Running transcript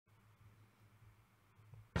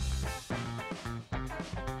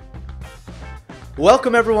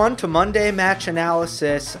Welcome everyone to Monday Match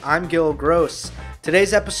Analysis. I'm Gil Gross.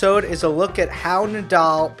 Today's episode is a look at how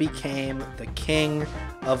Nadal became the king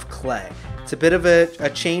of clay. It's a bit of a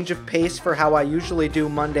change of pace for how I usually do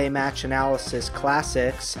Monday Match Analysis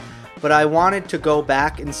classics, but I wanted to go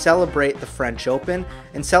back and celebrate the French Open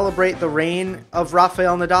and celebrate the reign of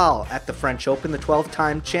Rafael Nadal at the French Open, the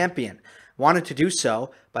 12-time champion. Wanted to do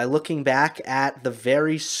so by looking back at the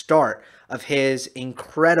very start of his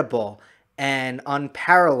incredible and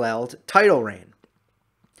unparalleled title reign.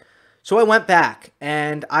 So I went back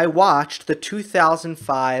and I watched the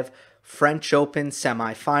 2005 French Open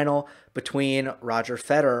semifinal between Roger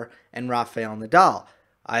Federer and Rafael Nadal.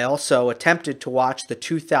 I also attempted to watch the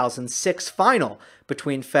 2006 final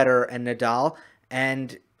between Federer and Nadal,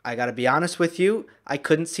 and I gotta be honest with you, I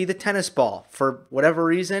couldn't see the tennis ball. For whatever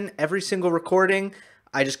reason, every single recording,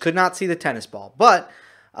 I just could not see the tennis ball. But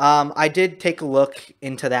I did take a look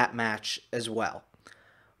into that match as well.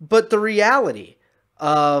 But the reality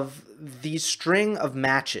of the string of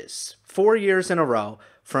matches, 4 years in a row,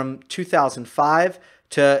 from 2005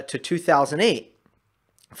 to 2008,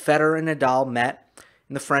 Federer and Nadal met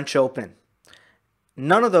in the French Open.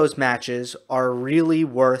 None of those matches are really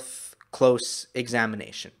worth close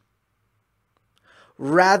examination.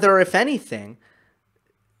 Rather, if anything,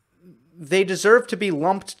 they deserve to be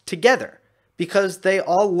lumped together, because they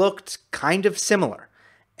all looked kind of similar.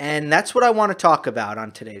 And that's what I want to talk about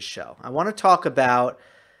on today's show. I want to talk about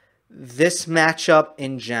this matchup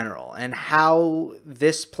in general and how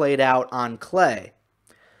this played out on clay.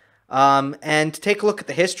 And take a look at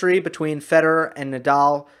the history between Federer and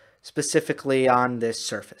Nadal, specifically on this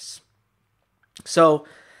surface. So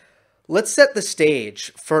let's set the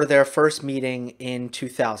stage for their first meeting in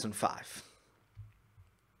 2005.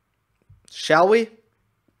 Shall we?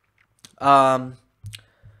 Federer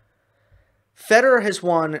has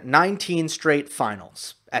won 19 straight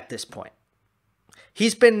finals at this point.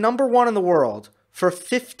 He's been number one in the world for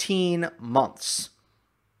 15 months.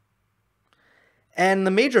 And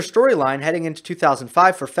the major storyline heading into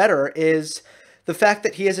 2005 for Federer is the fact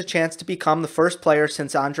that he has a chance to become the first player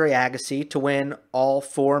since Andre Agassi to win all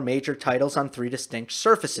 4 major titles on 3 distinct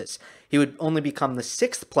surfaces. He would only become the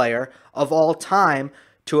 6th player of all time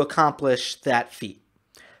to accomplish that feat.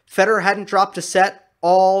 Federer hadn't dropped a set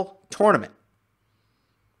all tournament.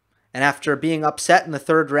 And after being upset in the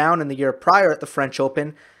 3rd round in the year prior at the French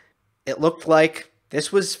Open, it looked like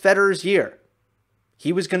this was Federer's year.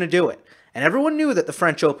 He was going to do it. And everyone knew that the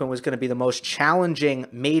French Open was going to be the most challenging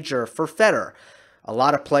major for Federer. A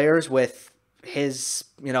lot of players with his,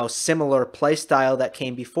 similar play style that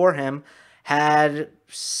came before him had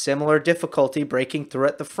similar difficulty breaking through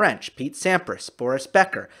at the French. Pete Sampras, Boris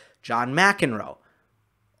Becker, John McEnroe.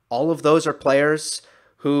 All of those are players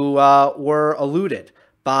who were eluded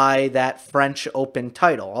by that French Open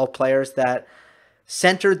title. All players that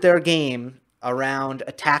centered their game around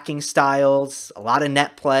attacking styles, a lot of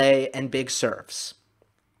net play, and big serves.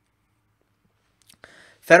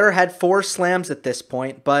 Federer had 4 slams at this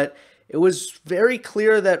point, but it was very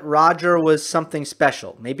clear that Roger was something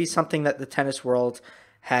special, maybe something that the tennis world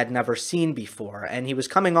had never seen before. And he was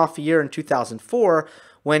coming off a year in 2004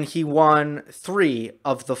 when he won 3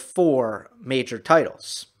 of the 4 major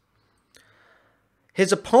titles.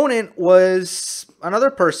 His opponent was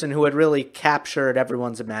another person who had really captured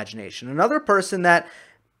everyone's imagination. Another person that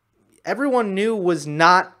everyone knew was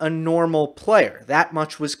not a normal player. That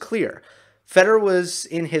much was clear. Nadal was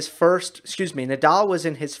in his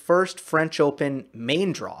first French Open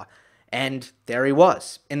main draw, and there he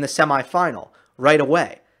was in the semifinal right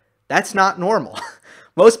away. That's not normal.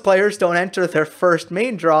 Most players don't enter their first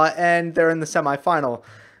main draw and they're in the semifinal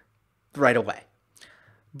right away.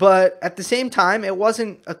 But at the same time, it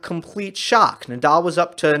wasn't a complete shock. Nadal was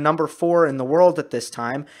up to number 4 in the world at this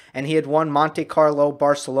time, and he had won Monte Carlo,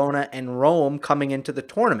 Barcelona, and Rome coming into the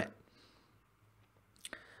tournament.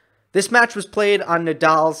 This match was played on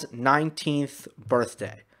Nadal's 19th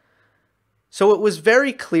birthday. So it was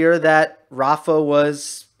very clear that Rafa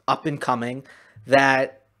was up and coming,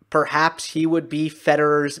 that perhaps he would be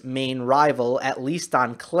Federer's main rival, at least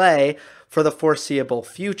on clay, for the foreseeable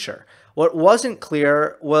future. What wasn't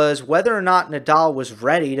clear was whether or not Nadal was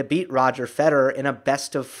ready to beat Roger Federer in a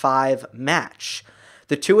best-of-5 match.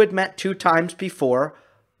 The two had met 2 times before,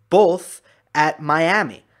 both at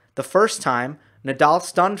Miami. The first time, Nadal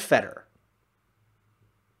stunned Federer.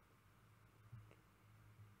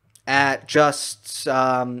 At just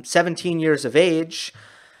 17 years of age,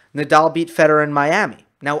 Nadal beat Federer in Miami.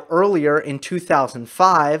 Now, earlier in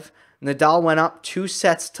 2005, Nadal went up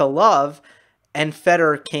 2-0, and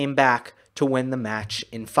Federer came back to win the match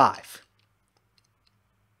in 5.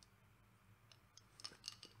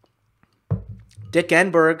 Dick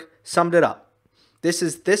Enberg summed it up.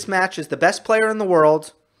 This match is the best player in the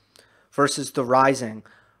world versus the rising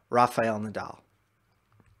Rafael Nadal.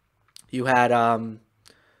 You had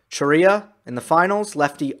Chorilla in the finals,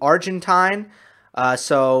 lefty Argentine.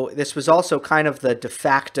 So this was also kind of the de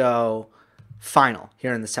facto final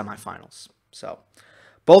here in the semifinals. So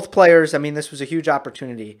both players, I mean, this was a huge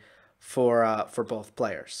opportunity for both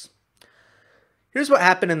players. Here's what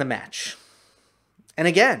happened in the match. And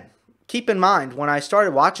again, keep in mind, when I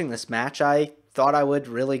started watching this match, I thought I would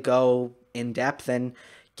really go in depth and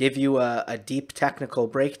give you a deep technical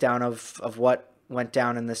breakdown of what went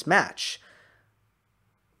down in this match.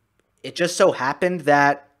 It just so happened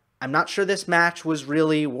that I'm not sure this match was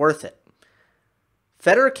really worth it.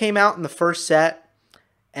 Federer came out in the first set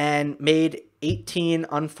and made 18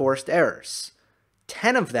 unforced errors.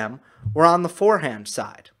 10 of them were on the forehand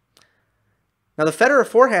side. Now, the Federer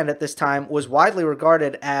forehand at this time was widely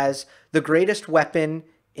regarded as the greatest weapon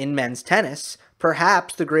in men's tennis,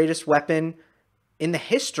 perhaps the greatest weapon in the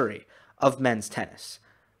history of men's tennis.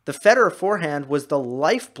 The Federer forehand was the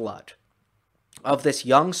lifeblood of this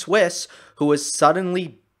young Swiss who was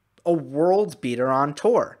suddenly a world beater on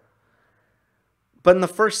tour. But in the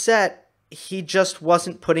first set, he just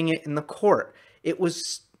wasn't putting it in the court. It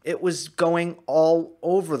was going all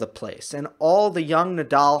over the place. And all the young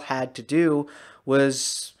Nadal had to do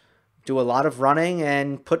was do a lot of running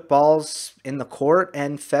and put balls in the court,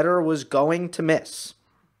 and Federer was going to miss.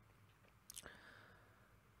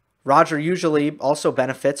 Roger usually also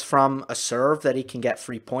benefits from a serve that he can get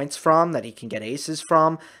free points from, that he can get aces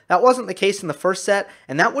from. That wasn't the case in the first set,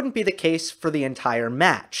 and that wouldn't be the case for the entire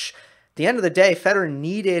match. At the end of the day, Federer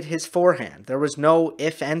needed his forehand. There was no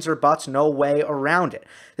ifs, ands, or buts, no way around it.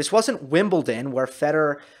 This wasn't Wimbledon where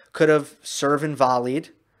Federer could have served and volleyed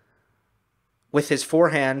with his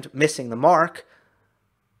forehand missing the mark.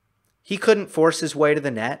 He couldn't force his way to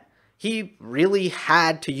the net. He really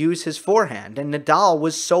had to use his forehand, and Nadal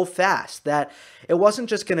was so fast that it wasn't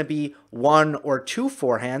just going to be one or two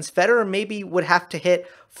forehands. Federer maybe would have to hit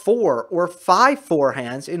 4 or 5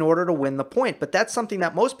 forehands in order to win the point, but that's something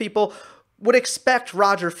that most people would expect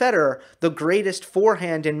Roger Federer, the greatest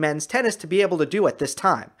forehand in men's tennis, to be able to do at this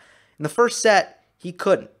time. In the first set, he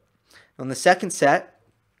couldn't. In the second set,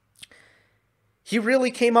 he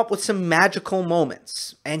really came up with some magical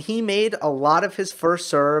moments, and he made a lot of his first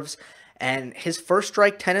serves, and his first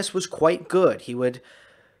strike tennis was quite good. He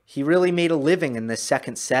really made a living in this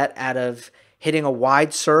second set out of hitting a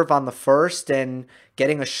wide serve on the first and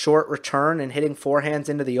getting a short return and hitting forehands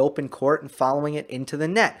into the open court and following it into the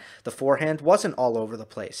net. The forehand wasn't all over the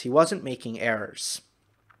place. He wasn't making errors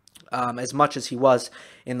as much as he was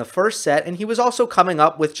in the first set, and he was also coming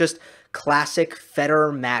up with just classic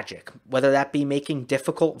Federer magic, whether that be making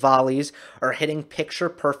difficult volleys or hitting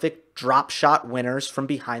picture-perfect drop shot winners from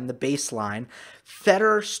behind the baseline.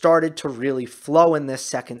 Federer started to really flow in this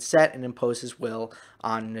second set and impose his will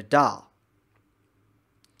on Nadal.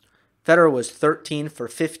 Federer was 13 for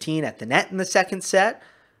 15 at the net in the second set,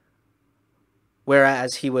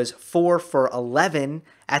 whereas he was 4 for 11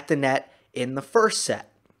 at the net in the first set.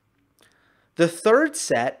 The third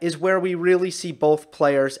set is where we really see both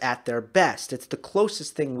players at their best. It's the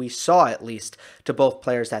closest thing we saw, at least, to both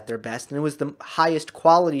players at their best, and it was the highest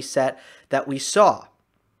quality set that we saw.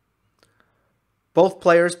 Both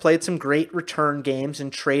players played some great return games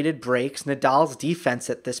and traded breaks. Nadal's defense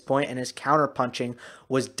at this point and his counterpunching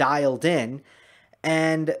was dialed in,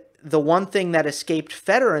 and the one thing that escaped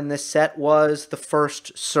Federer in this set was the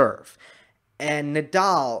first serve. And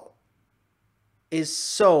Nadal is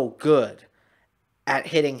so good at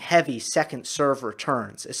hitting heavy second serve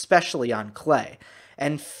returns, especially on clay.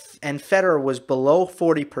 And Federer was below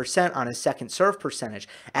 40% on his second serve percentage.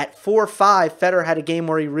 At 4-5, Federer had a game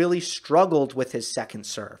where he really struggled with his second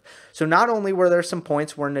serve. So not only were there some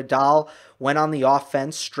points where Nadal went on the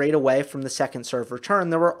offense straight away from the second serve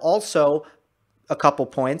return, there were also a couple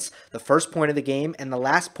points, the first point of the game and the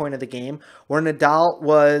last point of the game, where Nadal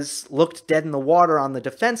looked dead in the water on the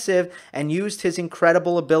defensive and used his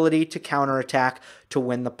incredible ability to counterattack to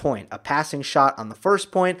win the point. A passing shot on the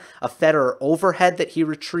first point, a Federer overhead that he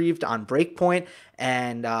retrieved on break point,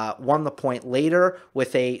 and won the point later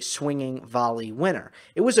with a swinging volley winner.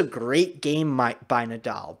 It was a great game by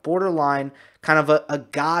Nadal, borderline kind of a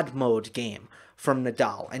God mode game from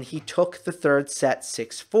Nadal, and he took the third set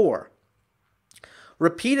 6-4.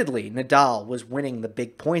 Repeatedly, Nadal was winning the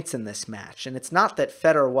big points in this match, and it's not that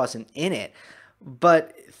Federer wasn't in it,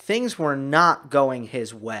 but things were not going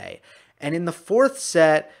his way. And in the fourth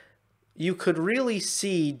set, you could really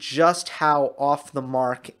see just how off the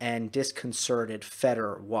mark and disconcerted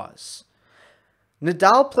Federer was.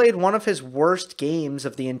 Nadal played one of his worst games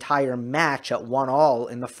of the entire match at 1-all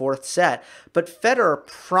in the fourth set, but Federer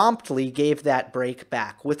promptly gave that break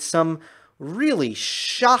back with some really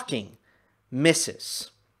shocking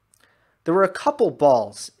misses. There were a couple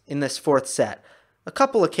balls in this fourth set, a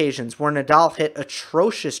couple occasions where Nadal hit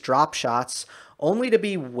atrocious drop shots only to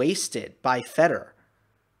be wasted by Federer.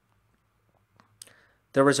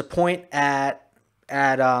 There was a point at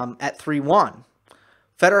 3-1.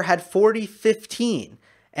 Federer had 40-15,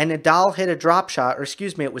 and Nadal hit a drop shot, or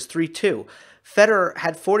excuse me, it was 3-2. Federer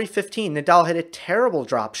had 40-15, Nadal hit a terrible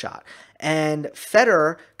drop shot, and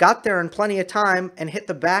Federer got there in plenty of time and hit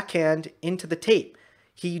the backhand into the tape.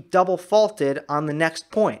 He double faulted on the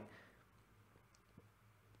next point.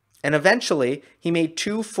 And eventually, he made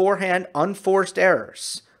two forehand unforced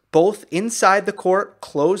errors, both inside the court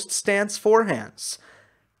closed stance forehands,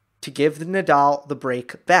 to give Nadal the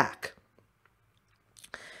break back.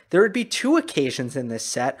 There would be two occasions in this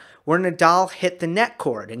set where Nadal hit the net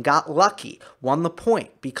cord and got lucky, won the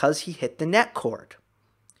point because he hit the net cord.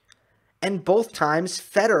 And both times,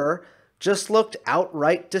 Federer just looked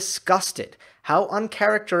outright disgusted. How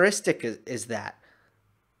uncharacteristic is that?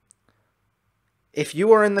 If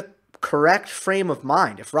you are in the correct frame of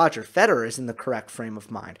mind, if Roger Federer is in the correct frame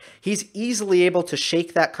of mind, he's easily able to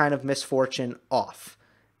shake that kind of misfortune off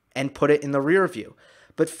and put it in the rear view.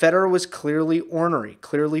 But Federer was clearly ornery,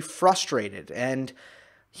 clearly frustrated, and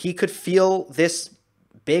he could feel this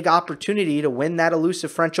big opportunity to win that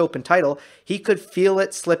elusive French Open title. He could feel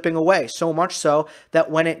it slipping away, so much so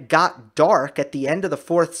that when it got dark at the end of the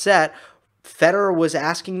fourth set, Federer was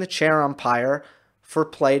asking the chair umpire for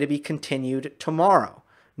play to be continued tomorrow.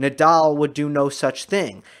 Nadal would do no such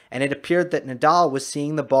thing, and it appeared that Nadal was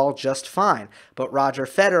seeing the ball just fine, but Roger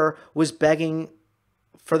Federer was begging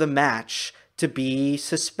for the match to be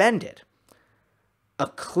suspended. A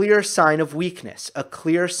clear sign of weakness, a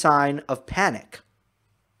clear sign of panic.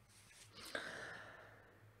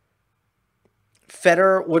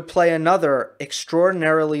 Federer would play another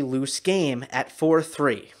extraordinarily loose game at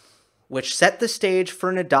 4-3, which set the stage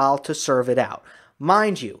for Nadal to serve it out.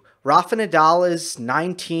 Mind you, Rafa Nadal is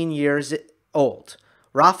 19 years old.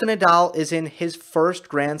 Rafa Nadal is in his first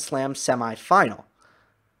Grand Slam semifinal.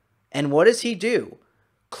 And what does he do?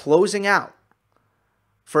 Closing out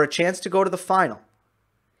for a chance to go to the final.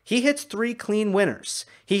 He hits 3 clean winners.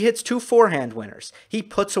 He hits 2 forehand winners. He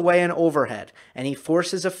puts away an overhead, and he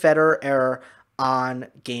forces a Federer error on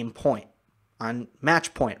game point, on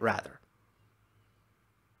match point rather.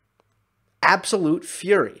 Absolute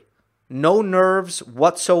fury. No nerves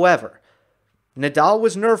whatsoever. Nadal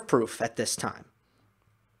was nerve-proof at this time.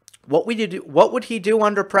 What would he do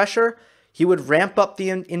under pressure? He would ramp up the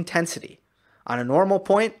intensity. On a normal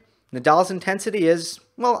point, Nadal's intensity is,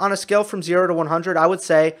 well, on a scale from 0 to 100, I would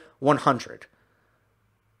say 100.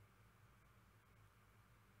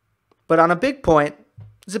 But on a big point,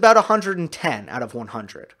 it's about 110 out of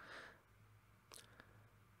 100.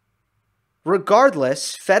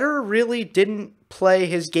 Regardless, Federer really didn't play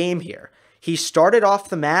his game here. He started off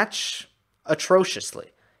the match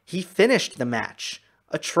atrociously. He finished the match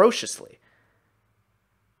atrociously.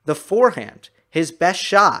 The forehand, his best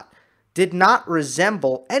shot, did not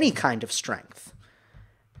resemble any kind of strength.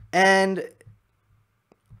 And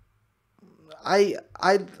I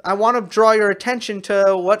want to draw your attention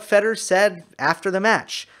to what Federer said after the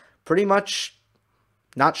match. Pretty much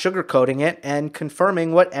not sugarcoating it and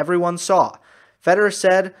confirming what everyone saw. Federer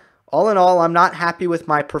said, "All in all, I'm not happy with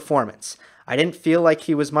my performance. I didn't feel like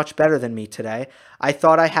he was much better than me today. I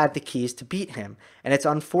thought I had the keys to beat him, and it's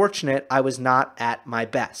unfortunate I was not at my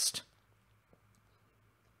best."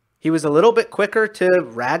 He was a little bit quicker to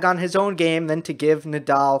rag on his own game than to give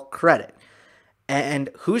Nadal credit. And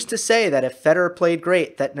who's to say that if Federer played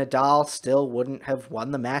great, that Nadal still wouldn't have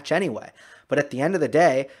won the match anyway? But at the end of the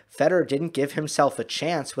day, Federer didn't give himself a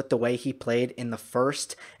chance with the way he played in the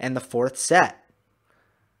first and the fourth set.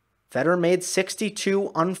 Federer made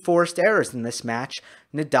 62 unforced errors in this match.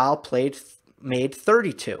 Nadal made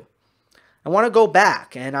 32. I want to go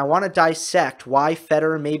back and I want to dissect why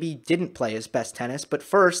Federer maybe didn't play his best tennis. But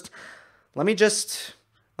first, let me just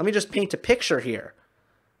paint a picture here.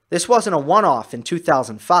 This wasn't a one-off in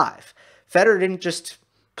 2005. Federer didn't just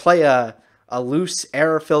play a loose,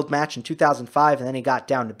 error-filled match in 2005 and then he got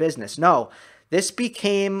down to business. No, this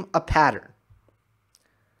became a pattern.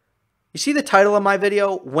 You see the title of my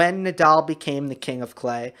video, When Nadal Became the King of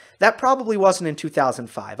Clay? That probably wasn't in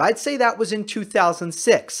 2005. I'd say that was in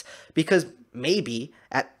 2006 because maybe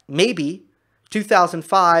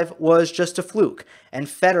 2005 was just a fluke. And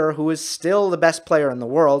Federer, who is still the best player in the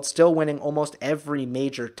world, still winning almost every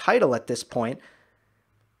major title at this point,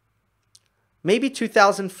 Maybe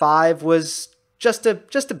 2005 was just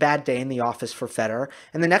a bad day in the office for Federer,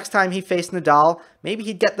 and the next time he faced Nadal, maybe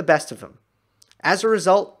he'd get the best of him. As a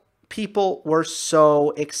result, people were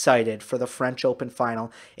so excited for the French Open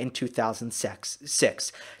final in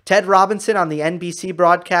 2006. Ted Robinson on the NBC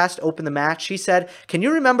broadcast opened the match. She said, "Can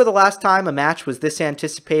you remember the last time a match was this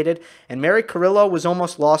anticipated?" And Mary Carrillo was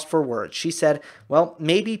almost lost for words. She said, "Well,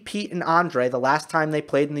 maybe Pete and Andre the last time they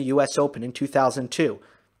played in the US Open in 2002.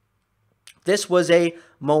 This was a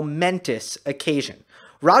momentous occasion.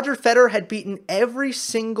 Roger Federer had beaten every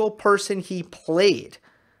single person he played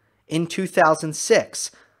in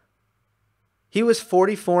 2006. He was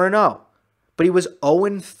 44-0, but he was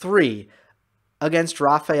 0-3 against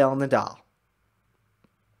Rafael Nadal.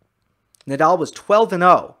 Nadal was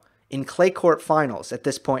 12-0 in clay court finals at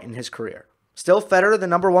this point in his career. Still Federer, the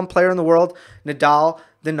number 1 player in the world, Nadal,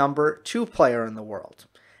 the number 2 player in the world.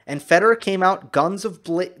 And Federer came out guns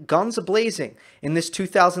a-blazing in this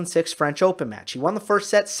 2006 French Open match. He won the first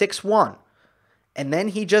set 6-1, and then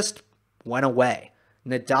he just went away.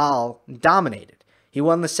 Nadal dominated. He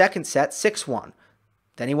won the second set 6-1.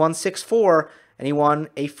 Then he won 6-4, and he won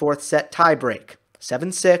a fourth set tiebreak.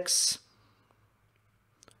 7-6.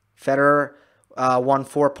 Federer won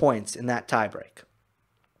 4 points in that tiebreak.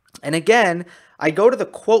 And again, I go to the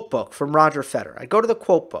quote book from Roger Federer. I go to the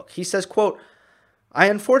quote book. He says, quote, "I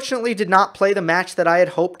unfortunately did not play the match that I had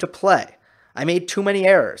hoped to play. I made too many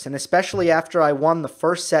errors, and especially after I won the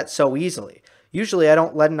first set so easily. Usually I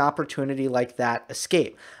don't let an opportunity like that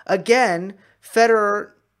escape." Again,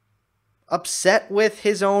 Federer upset with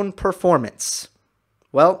his own performance.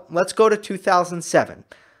 Well, let's go to 2007.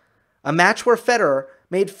 A match where Federer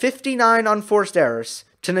made 59 unforced errors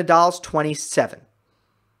to Nadal's 27.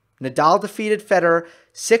 Nadal defeated Federer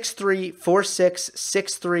 6-3, 4-6,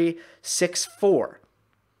 6-3, 6-4.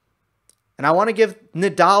 And I want to give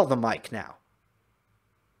Nadal the mic now.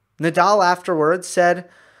 Nadal afterwards said,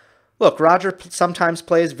 "Look, Roger sometimes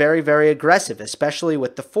plays very, very aggressive, especially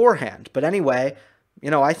with the forehand. But anyway,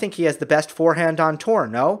 I think he has the best forehand on tour,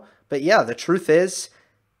 no? But yeah, the truth is,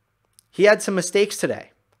 he had some mistakes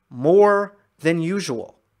today. More than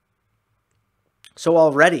usual." So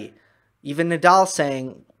already, even Nadal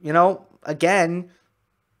saying, again,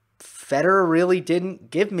 Federer really didn't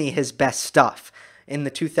give me his best stuff in the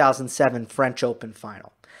 2007 French Open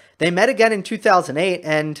final. They met again in 2008,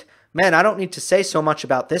 and man, I don't need to say so much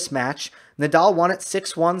about this match. Nadal won it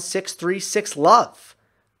 6-1, 6-3, 6-love.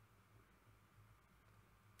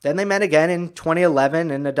 Then they met again in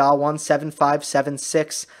 2011, and Nadal won 7-5,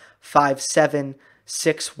 7-6, 5-7,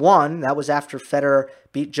 6-1. That was after Federer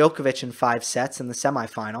beat Djokovic in 5 sets in the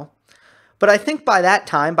semifinal. But I think by that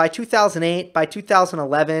time, by 2008, by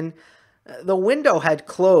 2011, the window had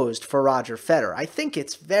closed for Roger Federer. I think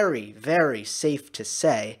it's very, very safe to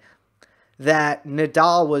say that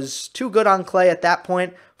Nadal was too good on clay at that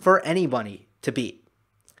point for anybody to beat.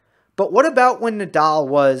 But what about when Nadal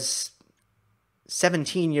was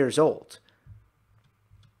 17 years old?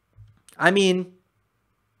 What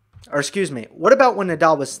about when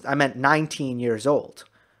Nadal was, 19 years old?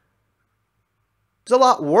 He was a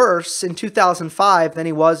lot worse in 2005 than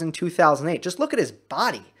he was in 2008. Just look at his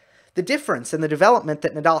body. The difference in the development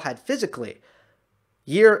that Nadal had physically,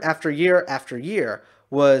 year after year after year,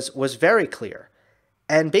 was very clear.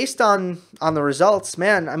 And based on the results,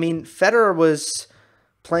 Federer was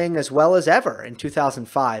playing as well as ever in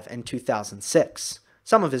 2005 and 2006.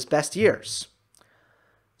 Some of his best years.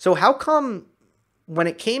 So how come when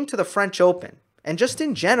it came to the French Open, and just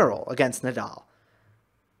in general against Nadal,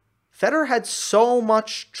 Federer had so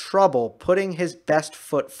much trouble putting his best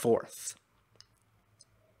foot forth?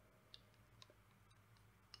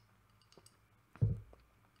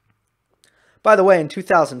 By the way, in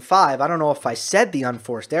 2005, I don't know if I said the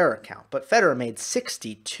unforced error count, but Federer made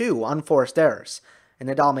 62 unforced errors, and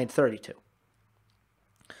Nadal made 32.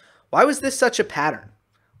 Why was this such a pattern?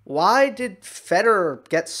 Why did Federer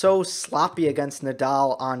get so sloppy against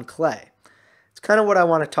Nadal on clay? It's kind of what I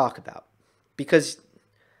want to talk about. Because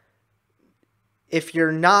if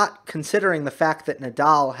you're not considering the fact that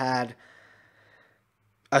Nadal had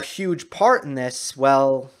a huge part in this,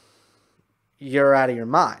 well, you're out of your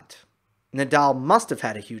mind. Nadal must have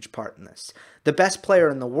had a huge part in this. The best player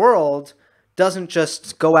in the world doesn't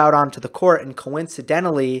just go out onto the court and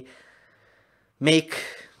coincidentally make,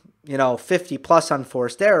 50 plus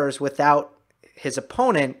unforced errors without his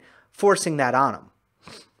opponent forcing that on him.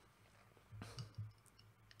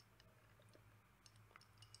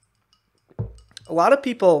 A lot of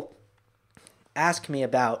people ask me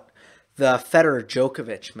about the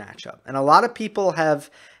Federer-Djokovic matchup, and a lot of people have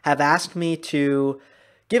asked me to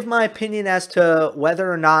give my opinion as to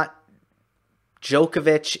whether or not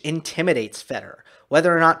Djokovic intimidates Federer,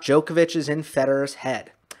 whether or not Djokovic is in Federer's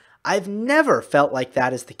head. I've never felt like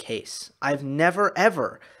that is the case. I've never,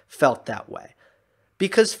 ever felt that way.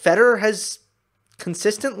 Because Federer has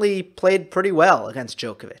consistently played pretty well against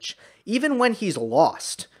Djokovic. Even when he's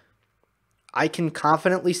lost, I can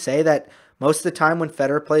confidently say that most of the time when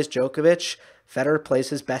Federer plays Djokovic, Federer plays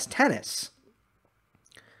his best tennis.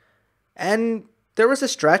 And there was a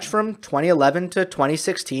stretch from 2011 to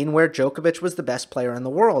 2016 where Djokovic was the best player in the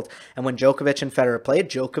world. And when Djokovic and Federer played,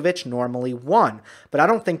 Djokovic normally won. But I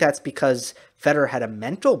don't think that's because Federer had a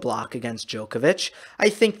mental block against Djokovic. I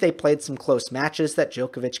think they played some close matches that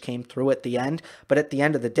Djokovic came through at the end. But at the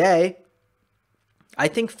end of the day, I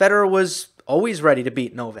think Federer was always ready to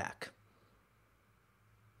beat Novak.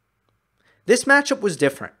 This matchup was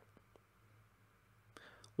different.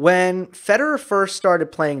 When Federer first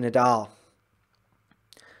started playing Nadal,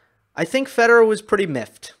 I think Federer was pretty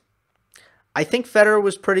miffed. I think Federer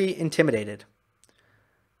was pretty intimidated.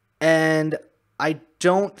 And I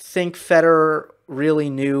don't think Federer really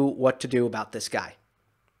knew what to do about this guy.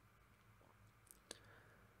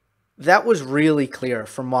 That was really clear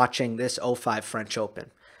from watching this 05 French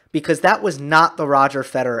Open, because that was not the Roger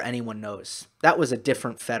Federer anyone knows. That was a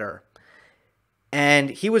different Federer. And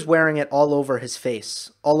he was wearing it all over his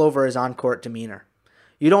face, all over his on-court demeanor.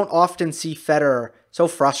 You don't often see Federer so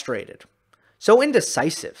frustrated, so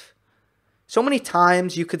indecisive. So many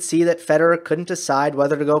times you could see that Federer couldn't decide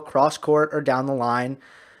whether to go cross-court or down the line.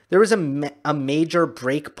 There was a major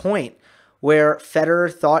break point where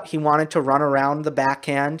Federer thought he wanted to run around the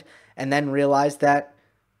backhand and then realized that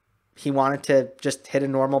he wanted to just hit a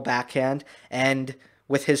normal backhand, and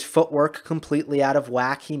with his footwork completely out of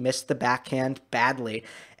whack, he missed the backhand badly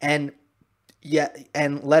and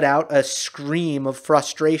let out a scream of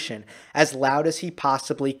frustration as loud as he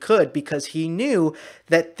possibly could, because he knew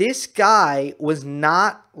that this guy was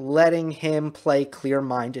not letting him play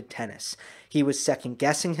clear-minded tennis. He was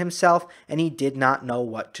second-guessing himself, and he did not know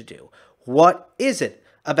what to do. What is it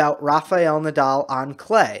about Rafael Nadal on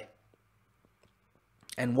clay?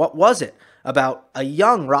 And what was it about a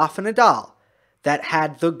young Rafa Nadal that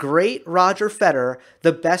had the great Roger Federer,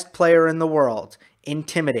 the best player in the world,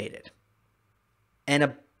 intimidated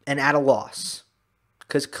and at a loss?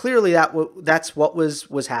 Because clearly that's what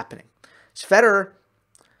was happening. So Federer,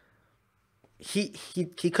 he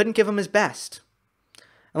couldn't give him his best.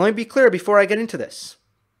 And let me be clear before I get into this.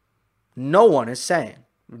 No one is saying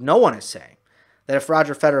that if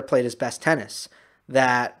Roger Federer played his best tennis,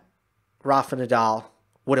 that Rafa Nadal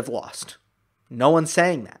would have lost. No one's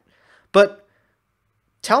saying that. But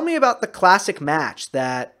tell me about the classic match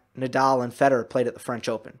that Nadal and Federer played at the French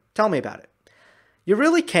Open. Tell me about it. You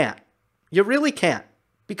really can't. You really can't.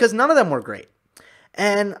 Because none of them were great.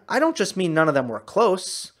 And I don't just mean none of them were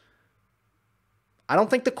close. I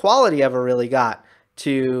don't think the quality ever really got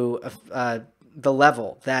to the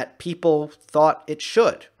level that people thought it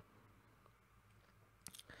should.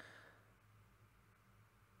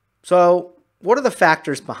 So, what are the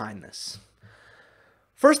factors behind this?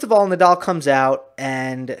 First of all, Nadal comes out,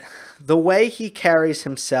 and the way he carries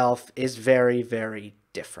himself is very, very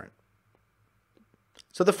different.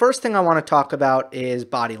 So the first thing I want to talk about is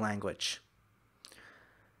body language,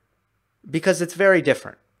 because it's very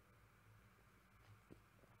different.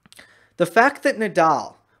 The fact that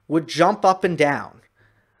Nadal would jump up and down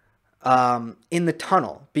in the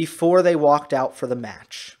tunnel before they walked out for the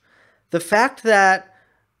match. The fact that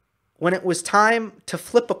when it was time to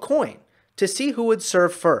flip a coin to see who would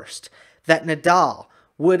serve first, that Nadal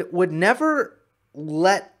would never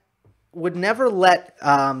let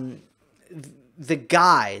the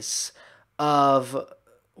guise of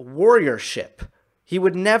warriorship, he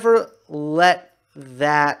would never let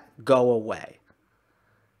that go away.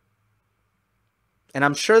 And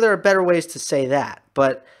I'm sure there are better ways to say that,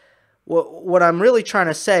 but what I'm really trying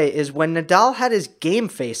to say is when Nadal had his game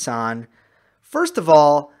face on, first of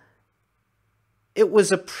all, it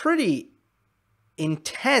was a pretty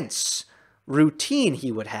intense routine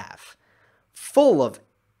he would have, full of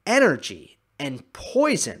energy and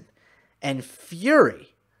poison and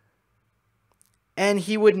fury. And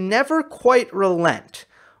he would never quite relent,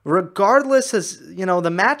 regardless as,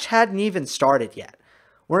 the match hadn't even started yet.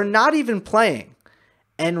 We're not even playing.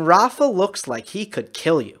 And Rafa looks like he could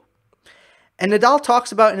kill you. And Nadal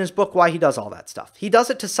talks about in his book why he does all that stuff. He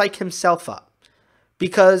does it to psych himself up.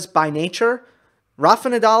 Because by nature,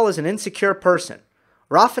 Rafa Nadal is an insecure person.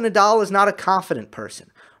 Rafa Nadal is not a confident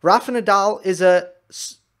person. Rafa Nadal is a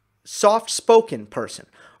soft-spoken person.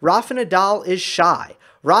 Rafa Nadal is shy.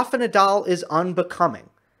 Rafa Nadal is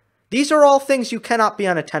unbecoming. These are all things you cannot be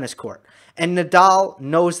on a tennis court. And Nadal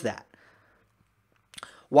knows that.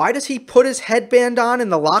 Why does he put his headband on in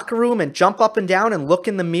the locker room and jump up and down and look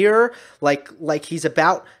in the mirror like he's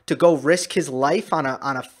about to go risk his life on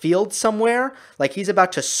a field somewhere? Like he's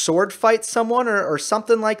about to sword fight someone or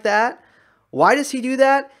something like that? Why does he do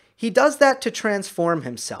that? He does that to transform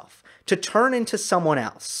himself, to turn into someone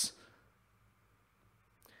else.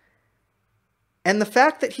 And the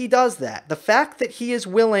fact that he does that, the fact that he is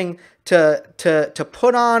willing to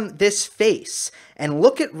put on this face and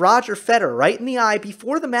look at Roger Federer right in the eye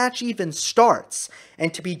before the match even starts,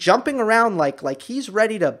 and to be jumping around like he's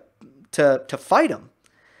ready to fight him,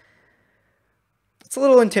 it's a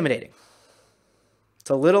little intimidating. It's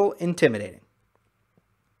a little intimidating.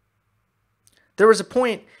 There was a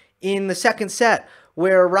point in the second set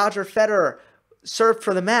where Roger Federer served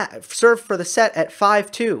for the set at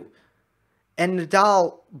 5-2. And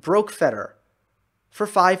Nadal broke Federer for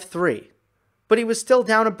 5-3. But he was still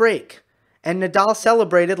down a break. And Nadal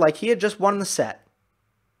celebrated like he had just won the set.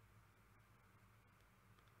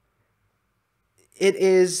 It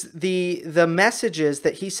is the messages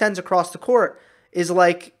that he sends across the court is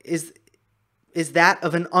that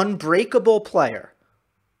of an unbreakable player.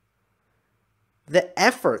 The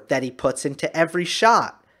effort that he puts into every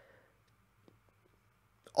shot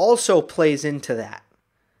also plays into that.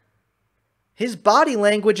 His body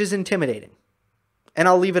language is intimidating, and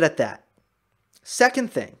I'll leave it at that.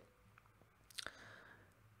 Second thing,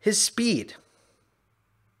 his speed.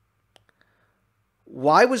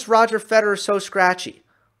 Why was Roger Federer so scratchy?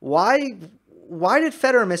 Why did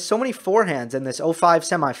Federer miss so many forehands in this 05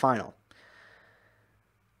 semifinal?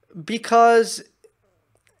 Because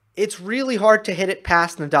it's really hard to hit it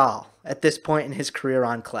past Nadal at this point in his career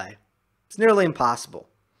on clay. It's nearly impossible.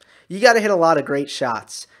 You got to hit a lot of great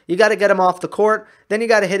shots. You got to get him off the court, then you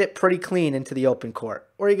got to hit it pretty clean into the open court.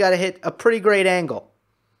 Or you got to hit a pretty great angle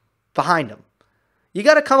behind him. You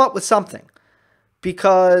got to come up with something.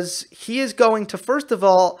 Because he is going to, first of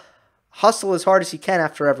all, hustle as hard as he can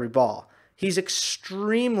after every ball. He's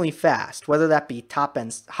extremely fast, whether that be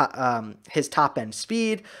his top-end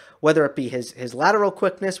speed, whether it be his lateral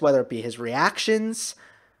quickness, whether it be his reactions.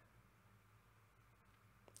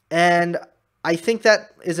 And I think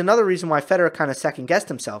that is another reason why Federer kind of second-guessed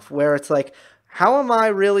himself, where it's like, how am I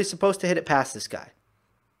really supposed to hit it past this guy?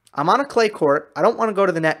 I'm on a clay court. I don't want to go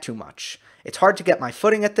to the net too much. It's hard to get my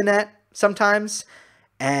footing at the net sometimes.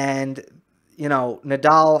 And, you know,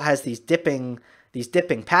 Nadal has these dipping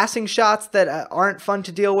passing shots that aren't fun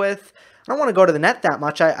to deal with. I don't want to go to the net that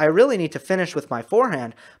much. I really need to finish with my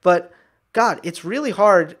forehand. But, God, it's really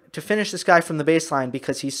hard to finish this guy from the baseline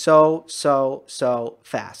because he's so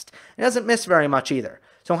fast. He doesn't miss very much either.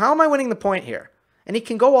 So how am I winning the point here? And he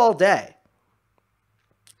can go all day.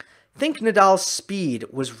 I think Nadal's speed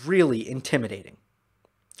was really intimidating.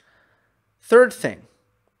 Third thing,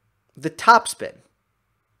 the topspin.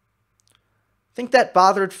 I think that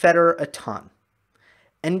bothered Federer a ton.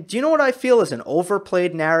 And do you know what I feel is an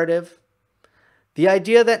overplayed narrative? The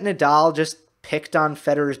idea that Nadal just picked on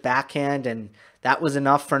Federer's backhand and that was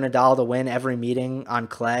enough for Nadal to win every meeting on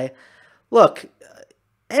clay. Look,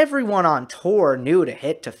 everyone on tour knew to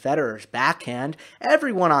hit to Federer's backhand.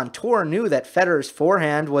 Everyone on tour knew that Federer's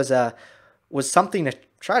forehand was something to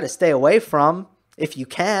try to stay away from if you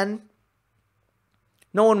can.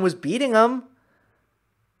 No one was beating him.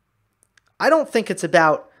 I don't think it's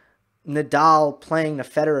about Nadal playing to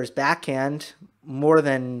Federer's backhand more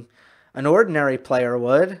than an ordinary player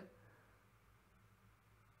would.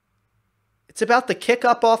 It's about the kick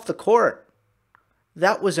up off the court.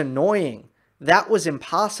 That was annoying. That was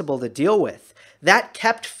impossible to deal with. That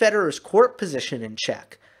kept Federer's court position in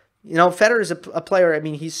check. You know, Federer's a player, I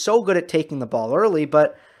mean, he's so good at taking the ball early,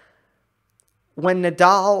 but if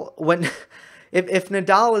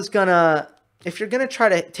Nadal is gonna, if you're gonna try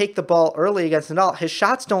to take the ball early against Nadal, his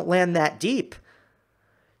shots don't land that deep.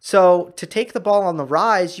 So to take the ball on the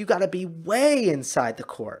rise, you got to be way inside the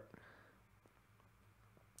court.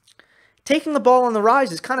 Taking the ball on the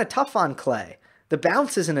rise is kind of tough on clay. The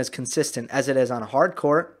bounce isn't as consistent as it is on a hard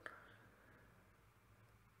court.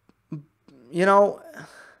 You know,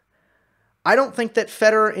 I don't think that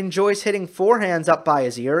Federer enjoys hitting forehands up by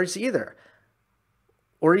his ears either,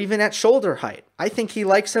 or even at shoulder height. I think he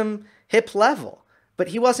likes him hip level, but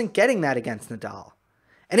he wasn't getting that against Nadal.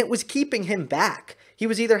 And it was keeping him back. He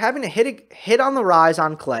was either having to hit on the rise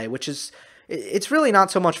on clay, which is, it's really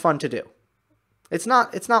not so much fun to do. It's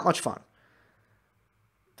not much fun.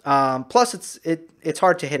 Plus, it's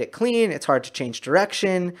hard to hit it clean. It's hard to change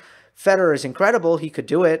direction. Federer is incredible. He could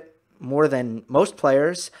do it more than most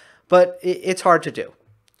players, but it's hard to do.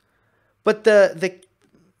 But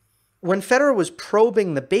when Federer was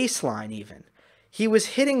probing the baseline even, he was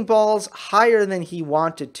hitting balls higher than he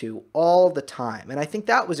wanted to all the time. And I think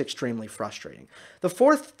that was extremely frustrating. The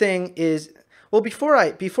fourth thing is, well, before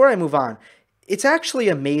I move on, it's actually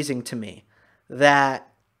amazing to me that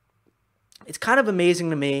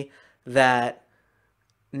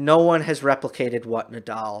no one has replicated what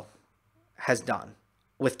Nadal has done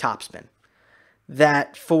with topspin.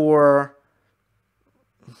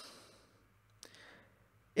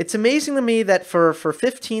 It's amazing to me that for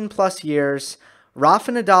 15 plus years,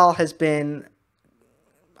 Rafa Nadal has been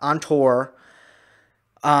on tour,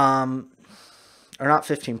 or not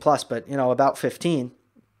 15 plus, but about 15.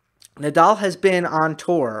 Nadal has been on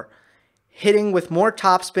tour hitting with more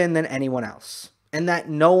topspin than anyone else, and that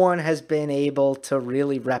no one has been able to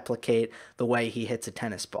really replicate the way he hits a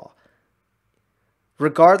tennis ball.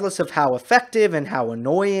 Regardless of how effective and how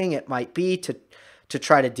annoying it might be to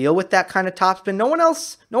try to deal with that kind of topspin, no one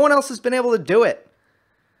else has been able to do it.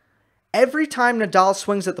 Every time Nadal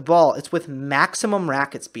swings at the ball, it's with maximum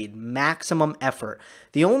racket speed, maximum effort.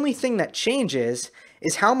 The only thing that changes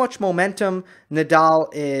is how much momentum Nadal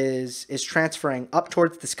is transferring up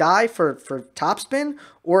towards the sky for topspin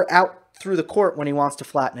or out through the court when he wants to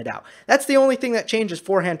flatten it out. That's the only thing that changes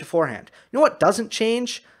forehand to forehand. You know what doesn't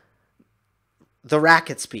change? The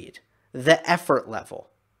racket speed, the effort level.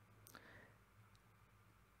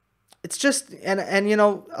 It's just, and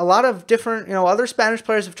a lot of different, other Spanish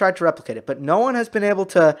players have tried to replicate it, but no one has been able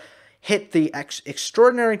to hit the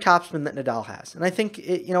extraordinary topspin that Nadal has. And I think,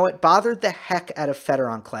 it bothered the heck out of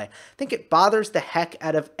Federer on clay. I think it bothers the heck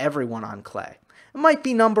out of everyone on clay. It might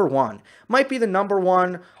be number one. It might be the number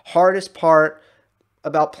one hardest part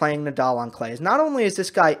about playing Nadal on clay. Is not only is this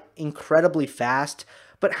guy incredibly fast,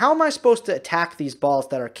 but how am I supposed to attack these balls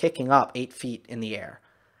that are kicking up 8 feet in the air?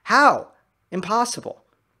 How? Impossible.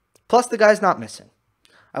 Plus, the guy's not missing.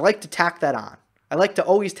 I like to tack that on. I like to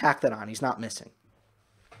always tack that on. He's not missing.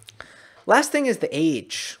 Last thing is the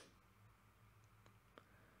age.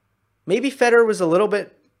 Maybe Federer was a little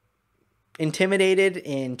bit intimidated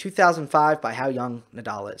in 2005 by how young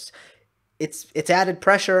Nadal is. It's added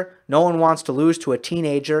pressure. No one wants to lose to a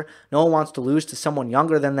teenager. No one wants to lose to someone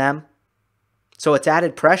younger than them. So it's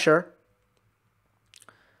added pressure.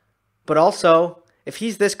 But also, if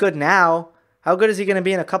he's this good now, how good is he going to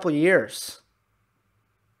be in a couple years?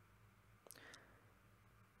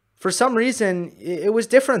 For some reason, it was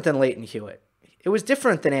different than Lleyton Hewitt. It was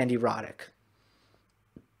different than Andy Roddick.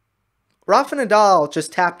 Rafa Nadal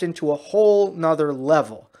just tapped into a whole nother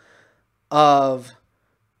level of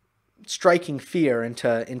striking fear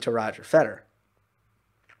into Roger Federer.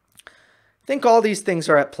 I think all these things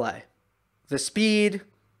are at play. The speed,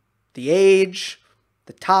 the age,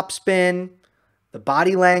 the topspin, the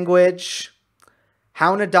body language,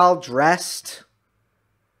 how Nadal dressed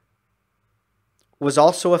was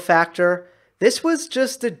also a factor. This was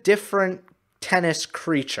just a different tennis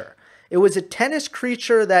creature. It was a tennis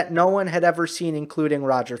creature that no one had ever seen, including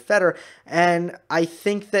Roger Federer, and I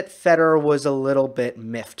think that Federer was a little bit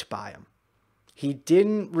miffed by him. He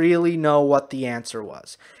didn't really know what the answer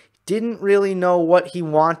was. Didn't really know what he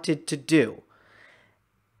wanted to do.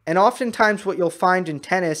 And oftentimes what you'll find in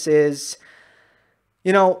tennis is,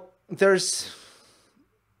 there's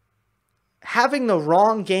having the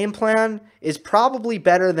wrong game plan is probably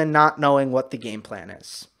better than not knowing what the game plan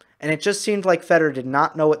is. And it just seemed like Federer did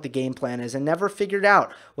not know what the game plan is and never figured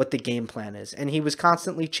out what the game plan is. And he was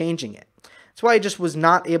constantly changing it. That's why he just was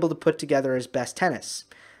not able to put together his best tennis.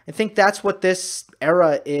 I think that's what this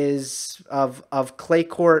era is of clay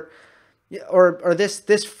court, or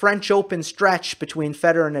this French Open stretch between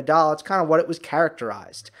Federer and Nadal. It's kind of what it was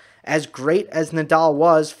characterized. As great as Nadal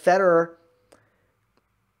was, Federer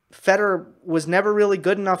was never really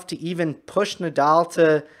good enough to even push Nadal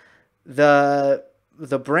to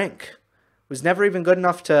the brink. Was never even good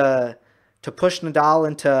enough to push Nadal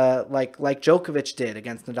into like Djokovic did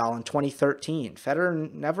against Nadal in 2013.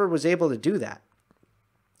 Federer never was able to do that.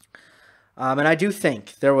 And I do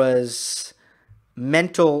think there was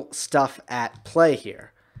mental stuff at play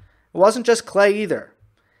here. It wasn't just clay either.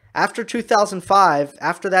 After 2005,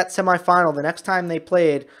 after that semifinal, the next time they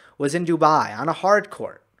played was in Dubai on a hard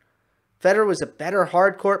court. Federer was a better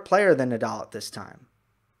hard court player than Nadal at this time.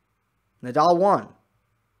 Nadal won.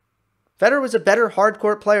 Federer was a better hard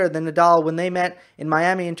court player than Nadal when they met in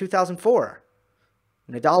Miami in 2004.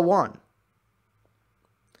 Nadal won.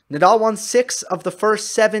 Nadal won 6 of the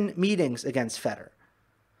first 7 meetings against Federer.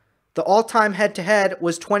 The all-time head-to-head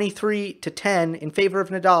was 23-10 in favor of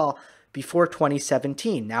Nadal before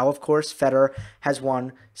 2017. Now, of course, Federer has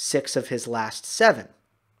won 6 of his last 7.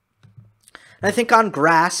 And I think on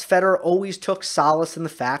grass, Federer always took solace in the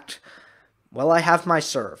fact Well, I have my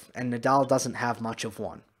serve, and Nadal doesn't have much of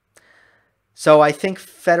one. So I think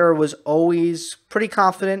Federer was always pretty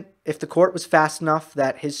confident if the court was fast enough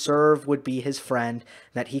that his serve would be his friend,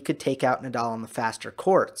 that he could take out Nadal on the faster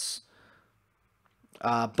courts.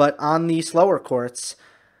 But on the slower courts,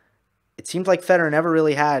 it seemed like Federer never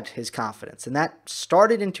really had his confidence. And that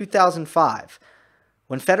started in 2005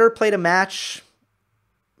 when Federer played a match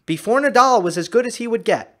before Nadal was as good as he would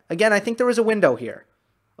get. Again, I think there was a window here.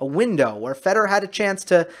 A window where Federer had a chance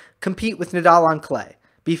to compete with Nadal on clay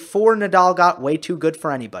before Nadal got way too good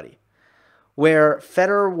for anybody. Where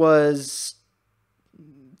Federer was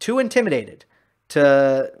too intimidated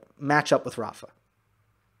to match up with Rafa.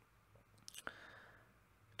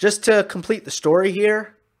 Just to complete the story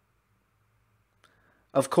here,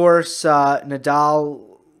 of course,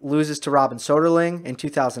 Nadal loses to Robin Soderling in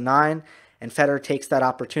 2009, and Federer takes that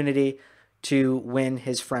opportunity to win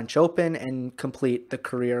his French Open and complete the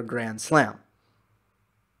career Grand Slam.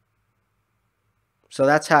 So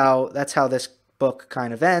that's how this book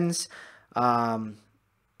kind of ends.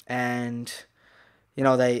 And you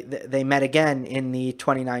know, they met again in the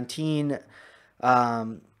 2019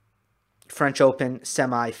 French Open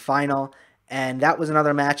semi-final, and that was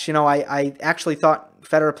another match. You know, I actually thought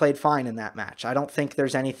Federer played fine in that match. I don't think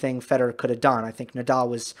there's anything Federer could have done. I think Nadal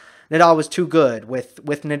was too good. With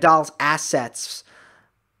Nadal's assets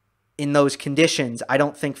in those conditions, I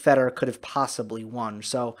don't think Federer could have possibly won.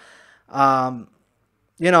 So,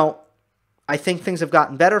 you know, I think things have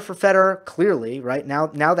gotten better for Federer, clearly, right? Now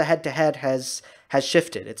the head-to-head has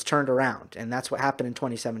shifted. It's turned around, and that's what happened in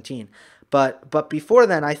 2017. But before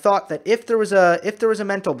then, I thought that if there was a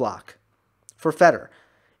mental block for Federer,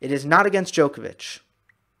 it is not against Djokovic.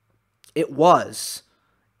 It was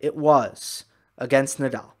against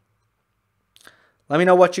Nadal. Let me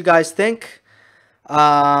know what you guys think.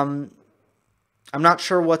 I'm not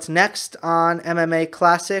sure what's next on MMA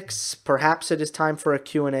Classics. Perhaps it is time for a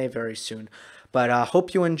Q&A very soon. But I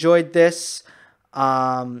hope you enjoyed this.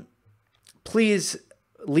 Please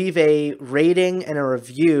leave a rating and a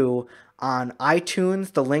review on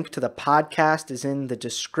iTunes. The link to the podcast is in the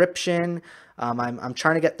description. I'm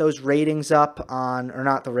trying to get those ratings up on, or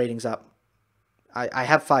not the ratings up. I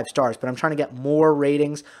have 5 stars, but I'm trying to get more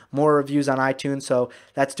ratings, more reviews on iTunes, so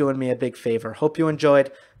that's doing me a big favor. Hope you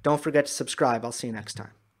enjoyed. Don't forget to subscribe. I'll see you next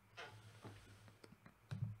time.